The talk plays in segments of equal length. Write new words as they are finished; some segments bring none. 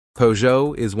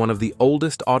Peugeot is one of the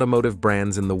oldest automotive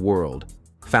brands in the world,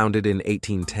 founded in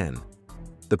 1810.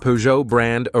 The Peugeot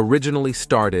brand originally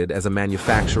started as a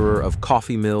manufacturer of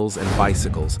coffee mills and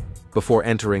bicycles before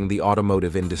entering the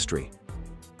automotive industry.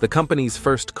 The company's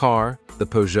first car, the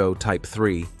Peugeot Type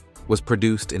 3, was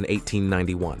produced in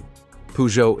 1891.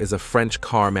 Peugeot is a French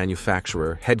car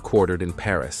manufacturer headquartered in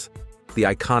Paris. The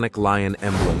iconic lion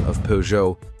emblem of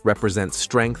Peugeot represents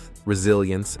strength,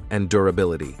 resilience, and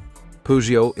durability.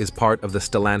 Peugeot is part of the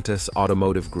Stellantis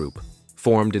Automotive Group,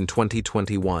 formed in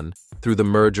 2021 through the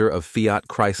merger of Fiat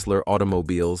Chrysler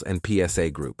Automobiles and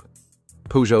PSA Group.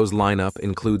 Peugeot's lineup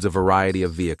includes a variety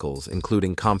of vehicles,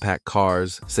 including compact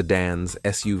cars, sedans,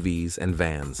 SUVs, and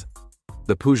vans.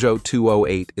 The Peugeot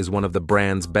 208 is one of the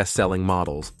brand's best-selling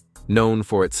models, known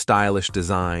for its stylish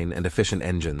design and efficient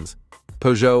engines.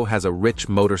 Peugeot has a rich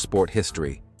motorsport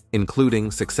history,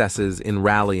 including successes in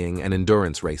rallying and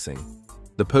endurance racing.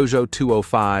 The Peugeot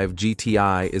 205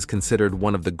 GTI is considered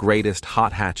one of the greatest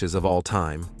hot hatches of all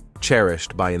time,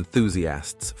 cherished by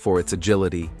enthusiasts for its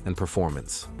agility and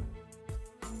performance.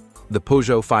 The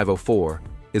Peugeot 504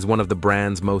 is one of the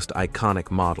brand's most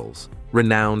iconic models,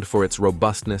 renowned for its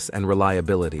robustness and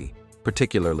reliability,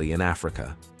 particularly in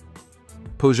Africa.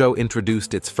 Peugeot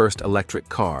introduced its first electric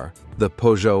car, the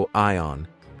Peugeot Ion,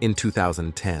 in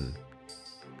 2010.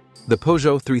 The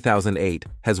Peugeot 3008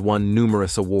 has won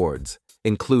numerous awards,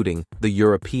 including the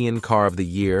European Car of the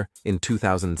Year in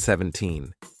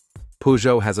 2017.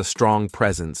 Peugeot has a strong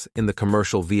presence in the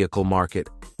commercial vehicle market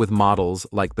with models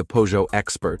like the Peugeot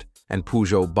Expert and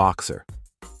Peugeot Boxer.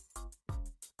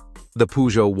 The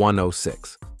Peugeot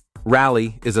 106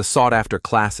 Rally is a sought-after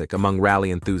classic among rally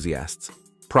enthusiasts,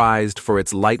 prized for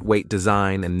its lightweight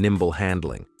design and nimble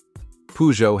handling.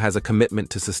 Peugeot has a commitment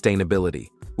to sustainability,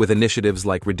 with initiatives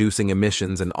like reducing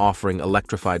emissions and offering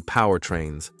electrified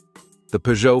powertrains. The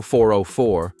Peugeot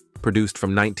 404, produced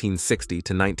from 1960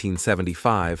 to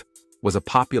 1975, was a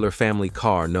popular family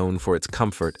car known for its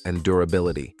comfort and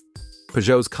durability.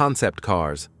 Peugeot's concept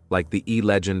cars, like the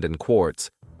E-Legend and Quartz,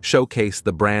 showcase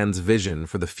the brand's vision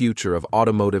for the future of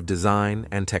automotive design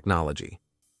and technology.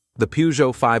 The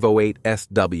Peugeot 508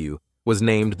 SW was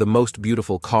named the most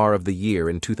beautiful car of the year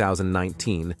in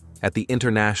 2019 at the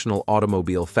International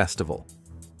Automobile Festival.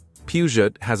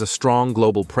 Peugeot has a strong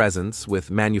global presence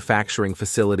with manufacturing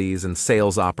facilities and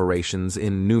sales operations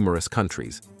in numerous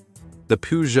countries. The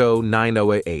Peugeot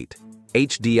 908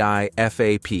 HDI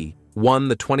FAP won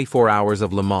the 24 Hours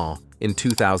of Le Mans in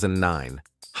 2009,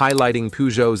 highlighting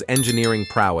Peugeot's engineering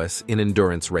prowess in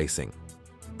endurance racing.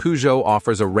 Peugeot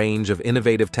offers a range of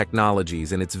innovative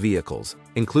technologies in its vehicles,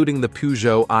 including the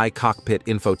Peugeot iCockpit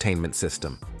infotainment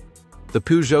system. The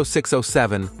Peugeot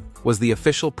 607 was the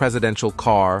official presidential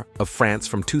car of France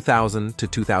from 2000 to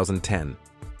 2010.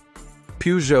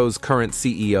 Peugeot's current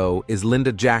CEO is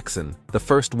Linda Jackson, the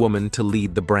first woman to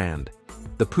lead the brand.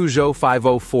 The Peugeot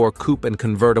 504 Coupe and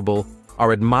Convertible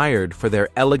are admired for their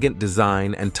elegant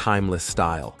design and timeless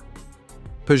style.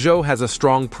 Peugeot has a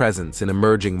strong presence in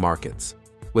emerging markets,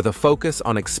 with a focus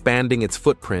on expanding its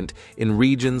footprint in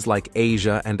regions like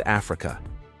Asia and Africa.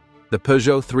 The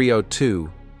Peugeot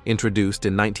 302, introduced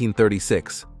in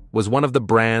 1936, was one of the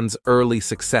brand's early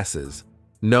successes,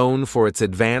 known for its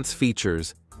advanced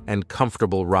features and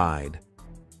comfortable ride.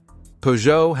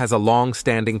 Peugeot has a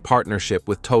long-standing partnership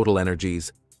with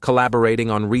TotalEnergies,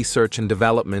 collaborating on research and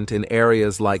development in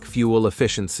areas like fuel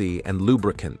efficiency and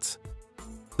lubricants.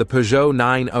 The Peugeot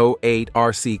 908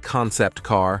 RC concept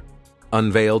car,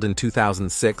 unveiled in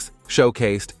 2006,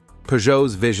 showcased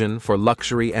Peugeot's vision for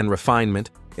luxury and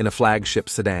refinement in a flagship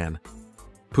sedan.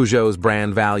 Peugeot's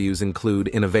brand values include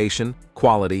innovation,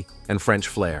 quality, and French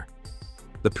flair.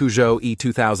 The Peugeot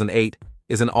E2008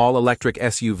 is an all-electric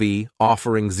SUV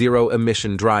offering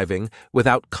zero-emission driving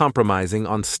without compromising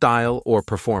on style or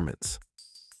performance.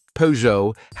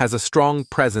 Peugeot has a strong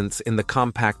presence in the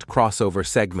compact crossover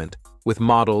segment, with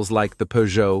models like the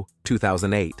Peugeot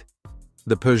 2008.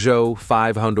 The Peugeot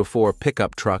 504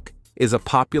 pickup truck is a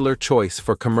popular choice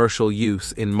for commercial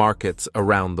use in markets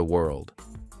around the world.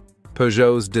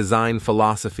 Peugeot's design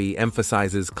philosophy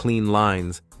emphasizes clean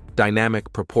lines,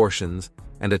 dynamic proportions,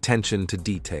 and attention to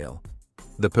detail.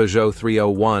 The Peugeot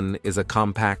 301 is a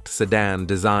compact sedan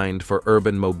designed for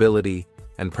urban mobility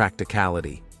and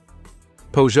practicality.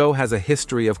 Peugeot has a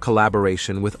history of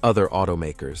collaboration with other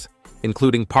automakers,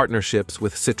 including partnerships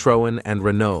with Citroen and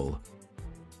Renault.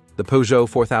 The Peugeot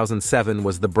 4007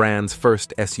 was the brand's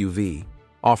first SUV,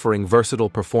 offering versatile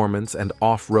performance and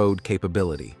off-road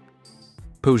capability.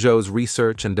 Peugeot's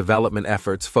research and development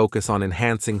efforts focus on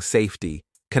enhancing safety,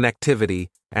 connectivity,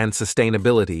 and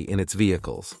sustainability in its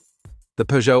vehicles. The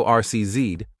Peugeot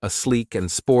RCZ, a sleek and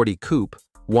sporty coupe,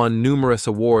 won numerous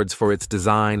awards for its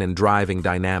design and driving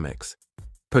dynamics.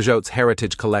 Peugeot's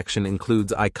heritage collection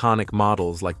includes iconic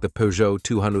models like the Peugeot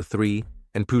 203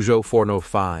 and Peugeot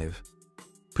 405.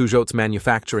 Peugeot's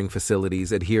manufacturing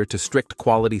facilities adhere to strict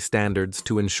quality standards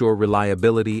to ensure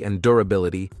reliability and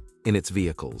durability in its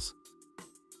vehicles.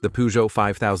 The Peugeot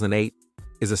 5008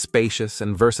 is a spacious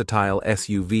and versatile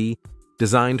SUV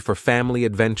designed for family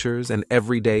adventures and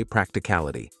everyday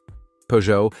practicality.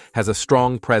 Peugeot has a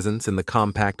strong presence in the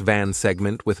compact van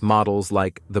segment with models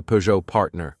like the Peugeot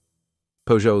Partner.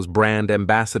 Peugeot's brand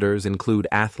ambassadors include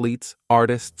athletes,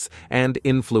 artists, and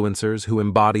influencers who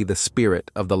embody the spirit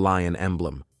of the lion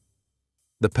emblem.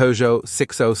 The Peugeot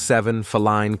 607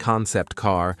 Feline concept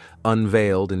car,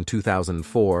 unveiled in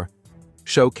 2004,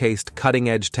 showcased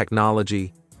cutting-edge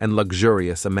technology and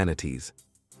luxurious amenities.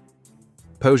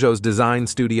 Peugeot's design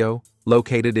studio,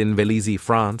 located in Vélizy,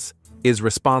 France, is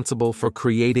responsible for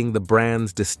creating the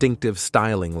brand's distinctive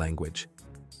styling language.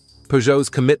 Peugeot's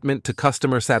commitment to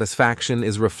customer satisfaction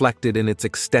is reflected in its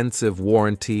extensive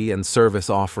warranty and service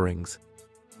offerings.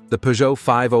 The Peugeot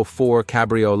 504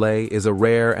 Cabriolet is a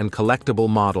rare and collectible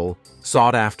model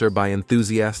sought after by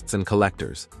enthusiasts and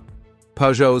collectors.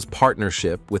 Peugeot's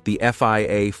partnership with the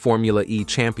FIA Formula E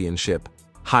Championship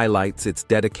highlights its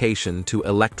dedication to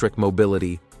electric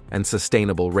mobility and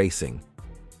sustainable racing.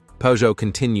 Peugeot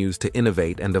continues to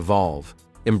innovate and evolve,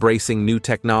 embracing new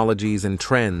technologies and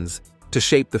trends to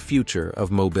shape the future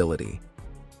of mobility.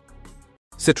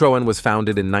 Citroën was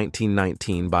founded in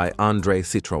 1919 by André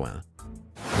Citroën.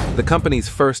 The company's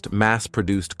first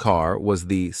mass-produced car was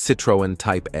the Citroën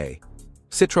Type A.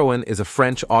 Citroën is a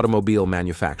French automobile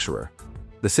manufacturer.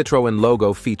 The Citroën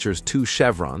logo features two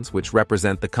chevrons, which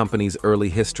represent the company's early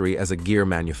history as a gear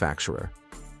manufacturer.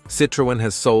 Citroën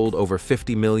has sold over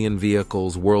 50 million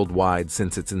vehicles worldwide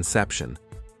since its inception.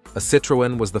 A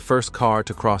Citroën was the first car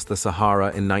to cross the Sahara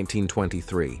in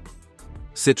 1923.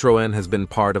 Citroën has been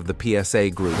part of the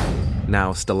PSA Group,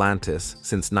 now Stellantis,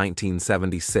 since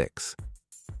 1976.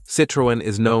 Citroën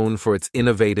is known for its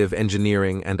innovative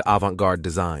engineering and avant-garde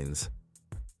designs.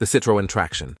 The Citroën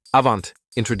Traction Avant,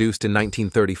 introduced in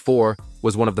 1934,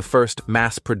 was one of the first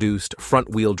mass-produced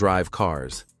front-wheel drive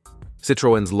cars.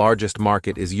 Citroën's largest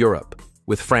market is Europe,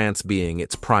 with France being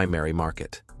its primary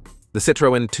market. The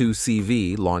Citroën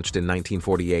 2CV, launched in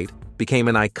 1948, became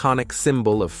an iconic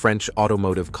symbol of French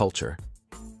automotive culture.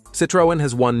 Citroën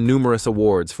has won numerous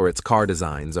awards for its car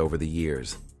designs over the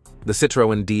years. The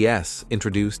Citroën DS,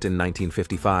 introduced in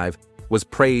 1955, was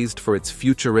praised for its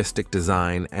futuristic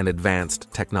design and advanced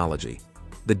technology.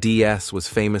 The DS was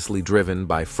famously driven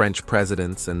by French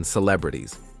presidents and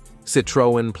celebrities.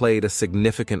 Citroën played a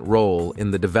significant role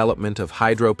in the development of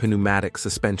hydropneumatic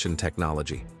suspension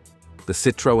technology. The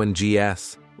Citroën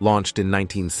GS, launched in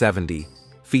 1970,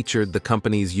 featured the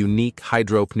company's unique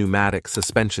hydropneumatic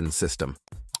suspension system.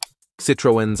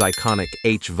 Citroën's iconic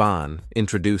H-Van,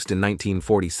 introduced in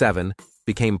 1947,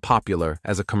 became popular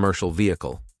as a commercial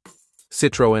vehicle.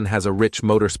 Citroën has a rich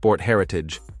motorsport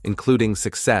heritage, including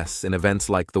success in events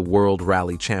like the World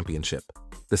Rally Championship.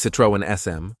 The Citroën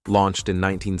SM, launched in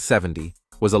 1970,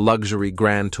 was a luxury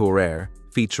Grand Tourer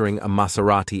featuring a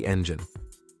Maserati engine.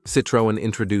 Citroën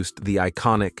introduced the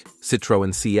iconic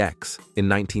Citroën CX in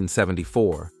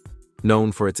 1974,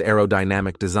 known for its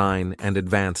aerodynamic design and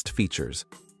advanced features.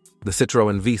 The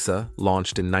Citroën Visa,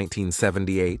 launched in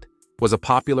 1978, was a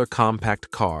popular compact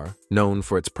car known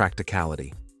for its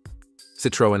practicality.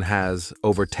 Citroën has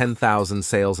over 10,000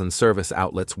 sales and service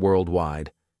outlets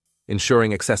worldwide,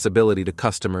 ensuring accessibility to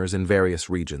customers in various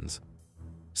regions.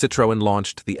 Citroën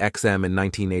launched the XM in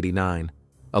 1989,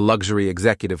 a luxury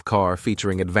executive car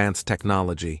featuring advanced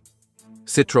technology.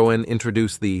 Citroën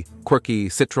introduced the quirky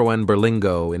Citroën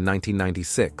Berlingo in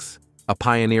 1996, a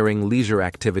pioneering leisure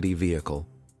activity vehicle.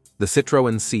 The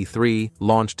Citroën C3,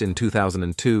 launched in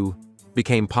 2002,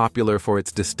 became popular for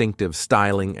its distinctive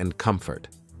styling and comfort.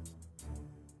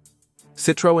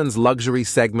 Citroën's luxury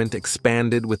segment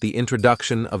expanded with the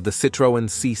introduction of the Citroën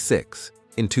C6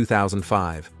 in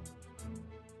 2005.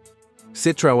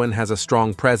 Citroën has a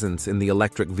strong presence in the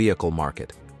electric vehicle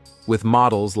market, with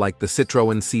models like the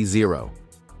Citroën C0.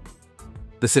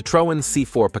 The Citroën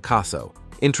C4 Picasso,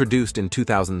 introduced in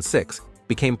 2006,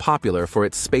 became popular for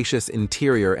its spacious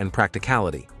interior and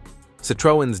practicality.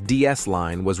 Citroën's DS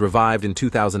line was revived in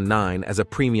 2009 as a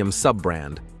premium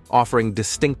sub-brand, offering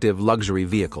distinctive luxury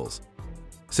vehicles.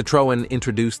 Citroën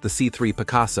introduced the C3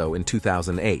 Picasso in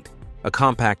 2008, a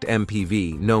compact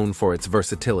MPV known for its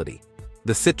versatility.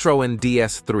 The Citroën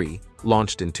DS3,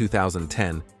 launched in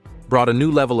 2010, brought a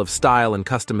new level of style and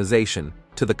customization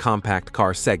to the compact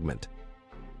car segment.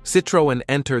 Citroën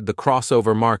entered the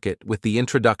crossover market with the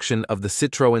introduction of the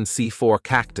Citroën C4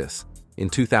 Cactus in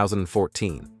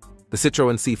 2014. The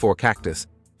Citroën C4 Cactus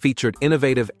featured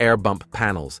innovative air bump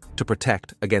panels to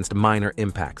protect against minor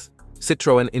impacts.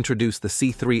 Citroën introduced the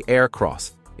C3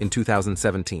 Aircross in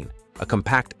 2017, a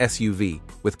compact SUV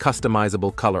with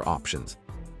customizable color options.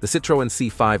 The Citroën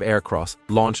C5 Aircross,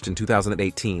 launched in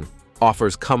 2018,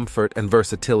 offers comfort and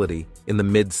versatility in the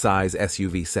mid-size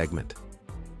SUV segment.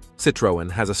 Citroën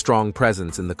has a strong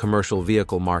presence in the commercial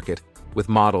vehicle market with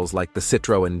models like the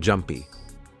Citroën Jumpy.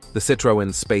 The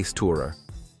Citroën Space Tourer,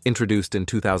 introduced in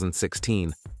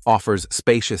 2016, offers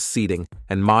spacious seating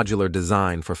and modular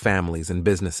design for families and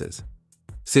businesses.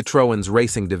 Citroën's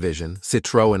racing division,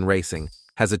 Citroën Racing,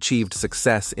 has achieved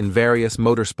success in various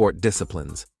motorsport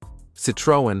disciplines.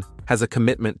 Citroën has a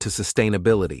commitment to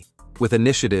sustainability, with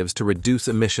initiatives to reduce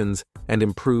emissions and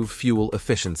improve fuel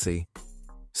efficiency.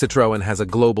 Citroën has a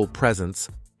global presence,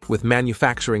 with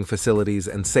manufacturing facilities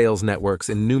and sales networks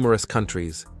in numerous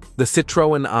countries. The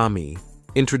Citroën Ami,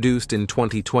 introduced in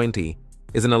 2020,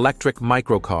 is an electric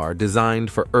microcar designed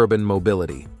for urban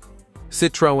mobility.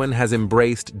 Citroën has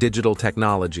embraced digital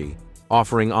technology,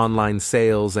 offering online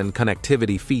sales and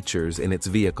connectivity features in its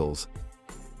vehicles.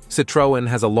 Citroën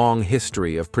has a long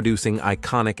history of producing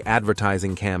iconic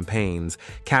advertising campaigns,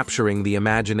 capturing the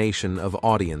imagination of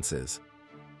audiences.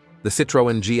 The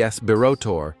Citroën GS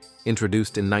Birotor,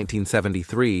 introduced in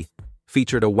 1973,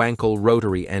 featured a Wankel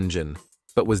rotary engine,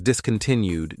 but was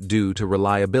discontinued due to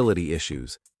reliability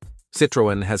issues.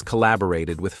 Citroën has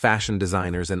collaborated with fashion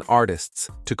designers and artists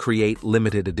to create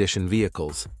limited edition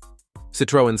vehicles.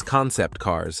 Citroën's concept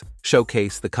cars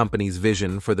showcase the company's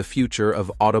vision for the future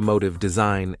of automotive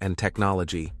design and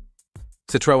technology.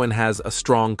 Citroën has a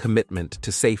strong commitment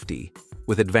to safety,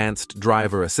 with advanced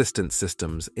driver assistance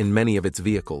systems in many of its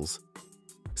vehicles.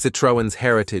 Citroën's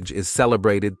heritage is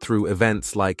celebrated through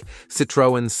events like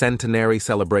Citroën Centenary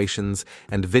celebrations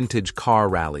and vintage car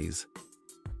rallies.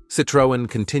 Citroën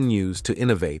continues to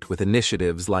innovate with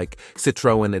initiatives like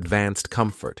Citroën Advanced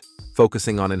Comfort,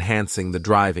 focusing on enhancing the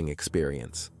driving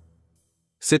experience.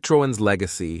 Citroën's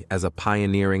legacy as a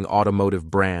pioneering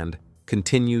automotive brand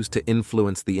continues to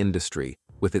influence the industry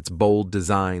with its bold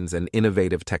designs and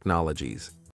innovative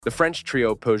technologies. The French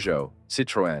trio Peugeot,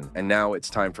 Citroën, and now it's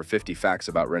time for 50 facts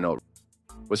about Renault,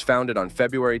 was founded on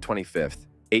February 25,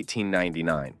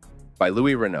 1899, by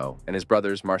Louis Renault and his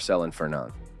brothers Marcel and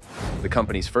Fernand. The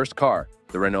company's first car,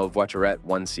 the Renault Voiturette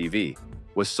 1CV,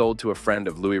 was sold to a friend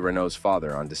of Louis Renault's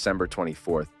father on December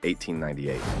 24,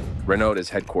 1898. Renault is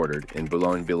headquartered in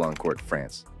Boulogne-Billancourt,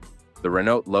 France. The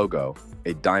Renault logo,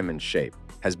 a diamond shape,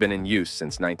 has been in use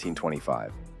since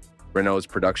 1925. Renault's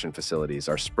production facilities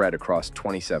are spread across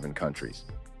 27 countries.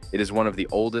 It is one of the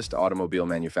oldest automobile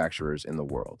manufacturers in the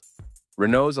world.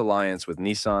 Renault's alliance with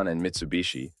Nissan and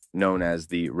Mitsubishi, known as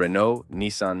the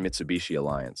Renault-Nissan-Mitsubishi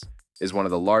Alliance, is one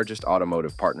of the largest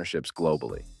automotive partnerships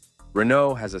globally.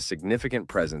 Renault has a significant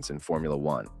presence in Formula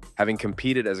One, having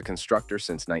competed as a constructor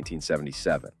since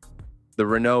 1977. The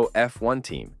Renault F1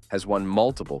 team has won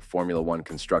multiple Formula One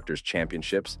Constructors'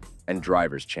 Championships and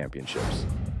Drivers' Championships.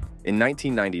 In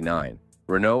 1999,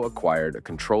 Renault acquired a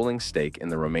controlling stake in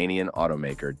the Romanian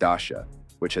automaker Dacia,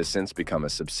 which has since become a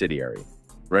subsidiary.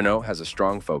 Renault has a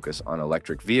strong focus on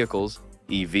electric vehicles,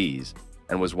 EVs,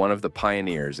 and was one of the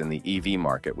pioneers in the EV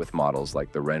market with models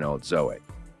like the Renault Zoe.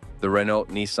 The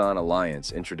Renault-Nissan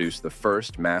Alliance introduced the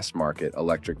first mass-market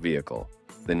electric vehicle,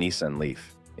 the Nissan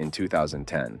Leaf, in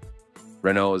 2010.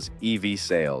 Renault's EV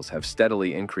sales have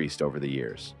steadily increased over the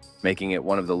years, making it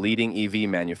one of the leading EV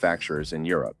manufacturers in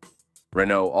Europe.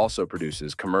 Renault also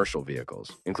produces commercial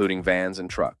vehicles, including vans and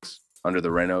trucks, under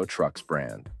the Renault Trucks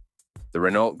brand. The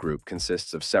Renault Group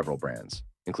consists of several brands,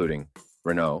 including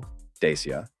Renault,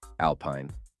 Dacia, Alpine,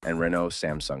 and Renault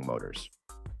Samsung Motors.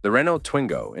 The Renault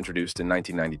Twingo, introduced in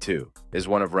 1992, is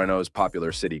one of Renault's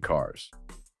popular city cars.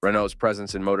 Renault's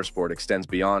presence in motorsport extends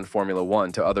beyond Formula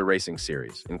One to other racing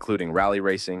series, including rally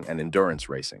racing and endurance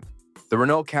racing. The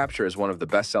Renault Captur is one of the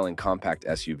best-selling compact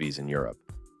SUVs in Europe.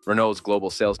 Renault's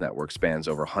global sales network spans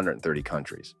over 130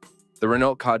 countries. The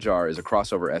Renault Kadjar is a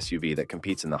crossover SUV that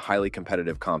competes in the highly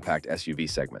competitive compact SUV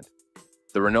segment.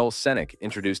 The Renault Scenic,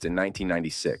 introduced in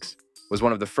 1996, was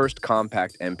one of the first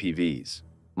compact MPVs,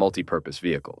 multi-purpose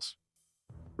vehicles.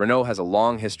 Renault has a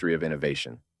long history of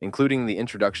innovation, including the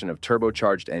introduction of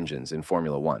turbocharged engines in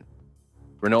Formula One.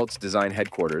 Renault's design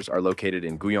headquarters are located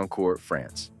in Guyancourt,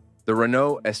 France. The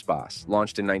Renault Espace,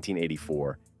 launched in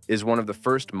 1984, is one of the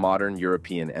first modern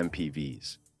European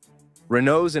MPVs.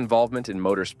 Renault's involvement in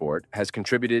motorsport has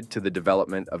contributed to the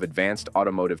development of advanced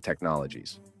automotive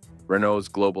technologies. Renault's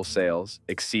global sales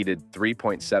exceeded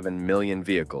 3.7 million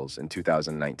vehicles in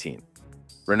 2019.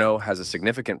 Renault has a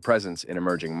significant presence in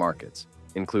emerging markets,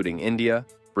 including India,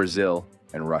 Brazil,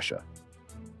 and Russia.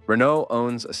 Renault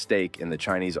owns a stake in the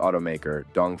Chinese automaker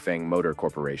Dongfeng Motor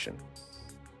Corporation.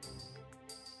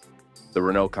 The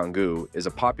Renault Kangoo is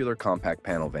a popular compact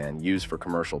panel van used for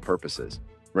commercial purposes.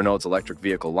 Renault's electric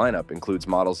vehicle lineup includes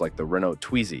models like the Renault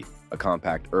Twizy, a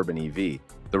compact urban EV.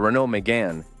 The Renault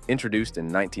Megane, introduced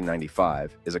in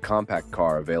 1995, is a compact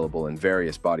car available in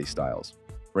various body styles.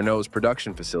 Renault's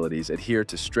production facilities adhere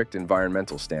to strict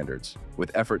environmental standards,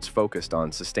 with efforts focused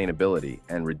on sustainability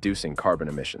and reducing carbon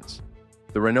emissions.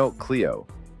 The Renault Clio,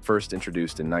 first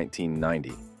introduced in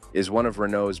 1990, is one of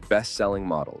Renault's best-selling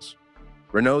models.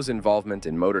 Renault's involvement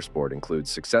in motorsport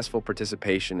includes successful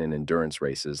participation in endurance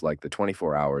races like the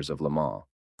 24 Hours of Le Mans.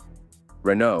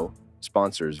 Renault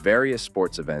sponsors various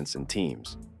sports events and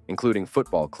teams, including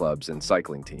football clubs and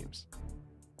cycling teams.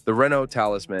 The Renault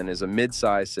Talisman is a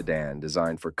mid-size sedan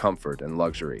designed for comfort and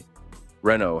luxury.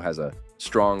 Renault has a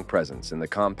strong presence in the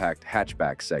compact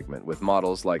hatchback segment with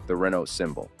models like the Renault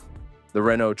Symbol. The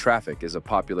Renault Trafic is a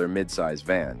popular mid-size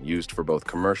van used for both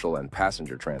commercial and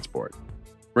passenger transport.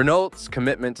 Renault's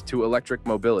commitment to electric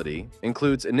mobility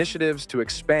includes initiatives to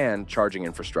expand charging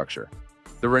infrastructure.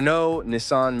 The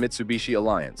Renault-Nissan-Mitsubishi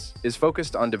Alliance is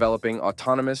focused on developing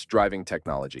autonomous driving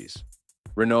technologies.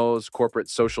 Renault's corporate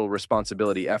social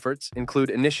responsibility efforts include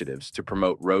initiatives to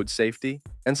promote road safety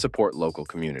and support local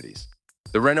communities.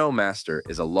 The Renault Master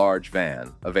is a large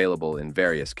van available in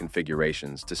various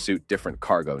configurations to suit different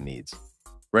cargo needs.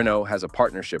 Renault has a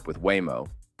partnership with Waymo,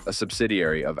 a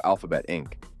subsidiary of Alphabet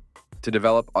Inc., to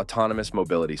develop autonomous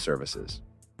mobility services.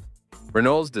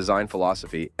 Renault's design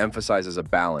philosophy emphasizes a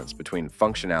balance between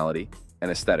functionality and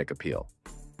aesthetic appeal.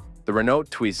 The Renault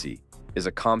Twizy is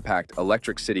a compact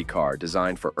electric city car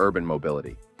designed for urban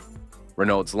mobility.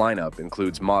 Renault's lineup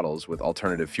includes models with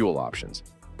alternative fuel options,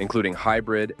 including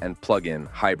hybrid and plug-in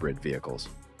hybrid vehicles.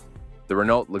 The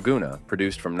Renault Laguna,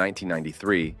 produced from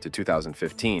 1993 to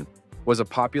 2015, was a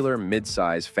popular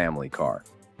mid-size family car.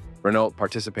 Renault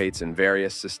participates in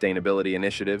various sustainability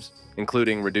initiatives,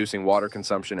 including reducing water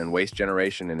consumption and waste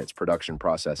generation in its production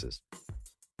processes.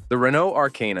 The Renault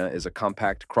Arcana is a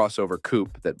compact crossover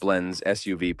coupe that blends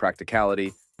SUV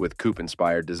practicality with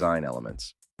coupe-inspired design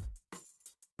elements.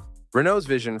 Renault's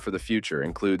vision for the future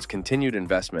includes continued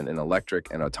investment in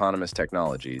electric and autonomous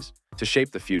technologies to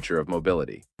shape the future of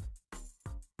mobility.